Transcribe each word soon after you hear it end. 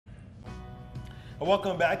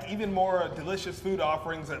Welcome back. Even more delicious food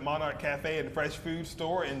offerings at Monarch Cafe and Fresh Food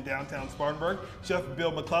Store in downtown Spartanburg. Chef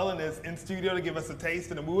Bill McClellan is in studio to give us a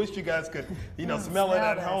taste, and we wish you guys could, smell it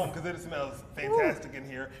at home because it smells fantastic in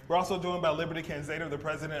here. We're also joined by Liberty Canzato, the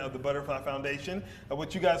president of the Butterfly Foundation,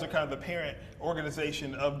 which you guys are kind of the parent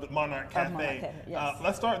organization of the Monarch Cafe. Monarch, yes.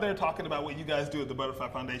 Let's start there talking about what you guys do at the Butterfly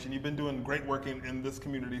Foundation. You've been doing great work in this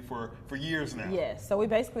community for years now. Yes, so we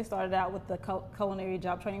basically started out with the culinary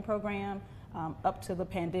job training program. Up to the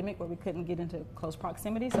pandemic where we couldn't get into close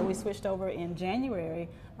proximity. So we switched over in January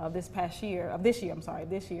of this year,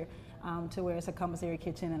 to where it's a commissary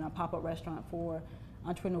kitchen and a pop-up restaurant for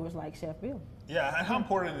entrepreneurs like Chef Bill. Yeah, and how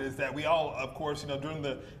important it is that we all, of course, during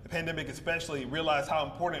the pandemic especially, realized how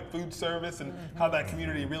important food service and how that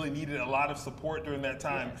community really needed a lot of support during that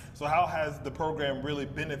time. Yes. So how has the program really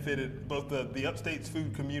benefited both the Upstate's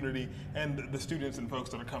food community and the students and folks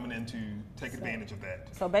that are coming in to take advantage of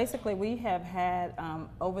that? So basically we have had,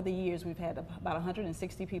 over the years, we've had about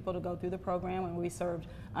 160 people to go through the program, and we served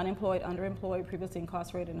unemployed, underemployed, previously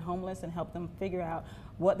incarcerated and homeless, and helped them figure out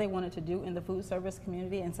what they wanted to do in the food service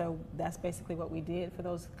community. And so that's basically what we did for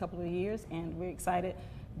those couple of years, and we're excited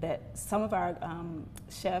that some of our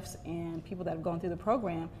chefs and people that have gone through the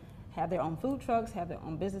program have their own food trucks, have their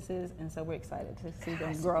own businesses, and so we're excited to see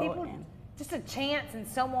them grow. Just a chance and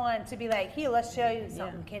someone to be like, here, let's show you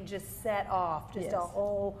something, can just set off just a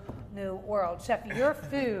whole new world. Chef, your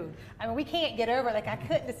food, I mean, we can't get over it. Like, I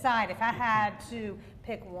couldn't decide if I had to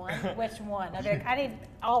pick one, which one. I'd be like, I need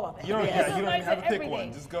all of it. You don't, you don't even have to pick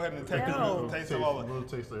one. Just go ahead and take a taste of all of it. We'll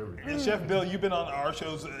taste everything. And Chef Bill, you've been on our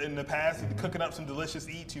shows in the past, cooking up some delicious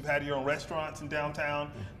eats. You've had your own restaurants in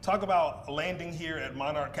downtown. Talk about landing here at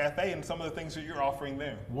Monarch Cafe and some of the things that you're offering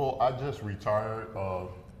there. Well, I just retired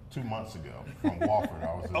 2 months ago from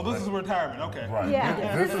Wofford. This is retirement, okay. Right.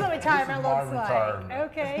 Yeah, this is what retirement looks like. Retirement.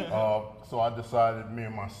 Okay. So I decided, me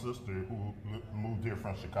and my sister, who moved here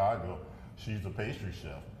from Chicago, she's a pastry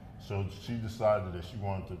chef. So she decided that she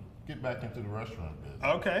wanted to get back into the restaurant business.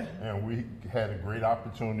 Okay. And we had a great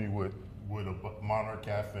opportunity with a Monarch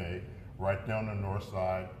Cafe right down the north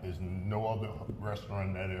side. There's no other restaurant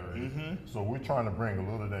in that area. So we're trying to bring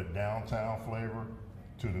a little of that downtown flavor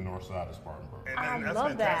to the north side of Spartanburg. And that's love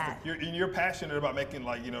fantastic. that. You're passionate about making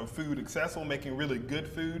food accessible, making really good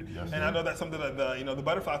food. Yes, and I know that's something that the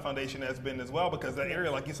Butterfly Foundation has been as well, because that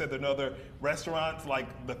area, like you said, there are no other restaurants,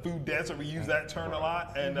 like the food desert, we use that term a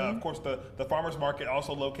lot. And of course the farmers market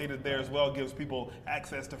also located there as well gives people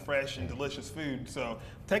access to fresh and delicious food. So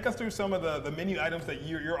take us through some of the menu items that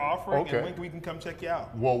you're offering and when we can come check you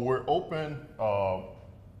out. Well, we're open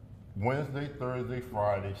Wednesday, Thursday,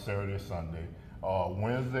 Friday, Saturday, Sunday.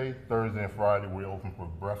 Wednesday, Thursday, and Friday, we're open for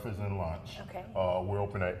breakfast and lunch. Okay. We're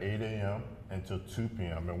open at 8 a.m. until 2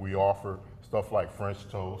 p.m. and we offer stuff like French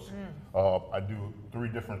toast. I do 3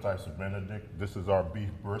 different types of Benedict. This is our beef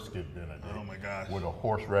brisket Benedict. Oh my gosh. With a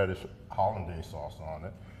horseradish hollandaise sauce on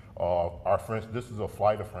it. This is a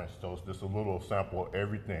flight of French toast. This is a little sample of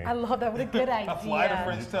everything. I love that. What a good idea. A flight of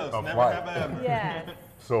French toast. A Never flight. have I ever. Yes.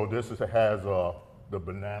 So this has the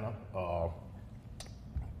banana.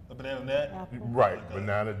 The banana nut. Right,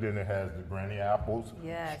 banana, then it has the granny apples,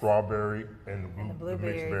 strawberry, and the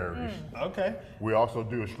mixed berries. Okay. We also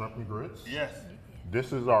do a shrimp and grits. Yes.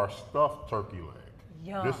 This is our stuffed turkey leg.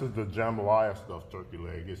 Yum. This is the jambalaya stuffed turkey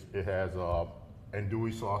leg. It has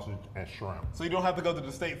andouille sausage and shrimp. So you don't have to go to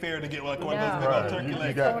the state fair to get one of those Right. turkey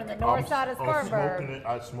legs. Going to the north side of Spartanburg.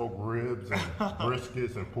 I smoke ribs and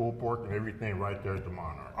briskets and pulled pork and everything right there at the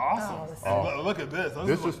Monarch. Awesome. Look at this.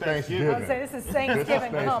 This is Thanksgiving. I would say this is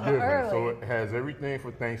Thanksgiving come early. So it has everything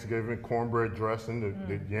for Thanksgiving: cornbread dressing,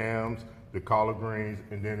 the yams, the collard greens,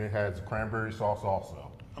 and then it has cranberry sauce also.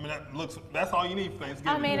 I mean, that's all you need for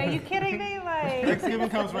Thanksgiving. I mean, are you kidding me? Like, Thanksgiving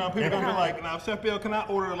comes around, people gonna be like, now Chef Bill, can I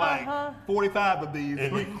order like 45 of these?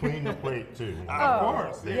 And they clean the plate too. Of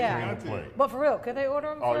course. Yeah. Clean the plate. But for real, could they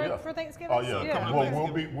order them for Thanksgiving? Oh yeah. Well,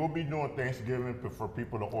 we'll be doing Thanksgiving for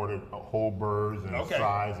people to order whole birds and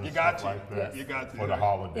sides and got stuff like that. You got to. For the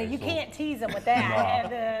holiday. Yeah, you can't tease them with that.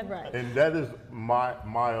 And that is my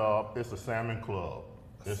it's a salmon club.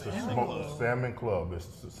 It's a smoked salmon club. It's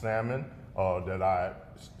salmon that I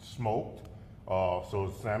smoked. So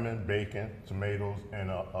it's salmon, bacon, tomatoes,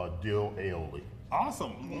 and a dill aioli.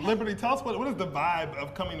 Awesome. Liberty, tell us what is the vibe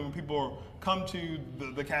of coming when people come to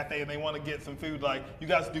the cafe and they want to get some food? Like, you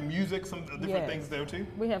guys do music, some different things there too?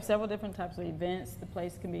 We have several different types of events. The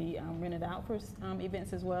place can be rented out for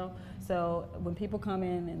events as well. So when people come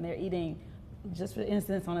in and they're eating just for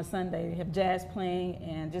instance, on a Sunday, we have jazz playing,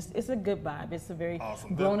 and just it's a good vibe. It's a very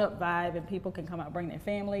awesome. grown-up vibe, and people can come out, bring their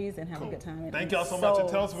families, and have a good time. Thank y'all so much. And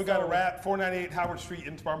tell us, we got a wrap. 498 Howard Street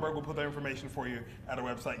in Spartanburg. We'll put that information for you at our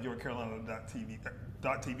website, yourcarolina.tv.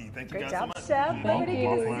 Thank you Great guys job, so much. Chef. Thank Pretty you.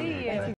 good to see you.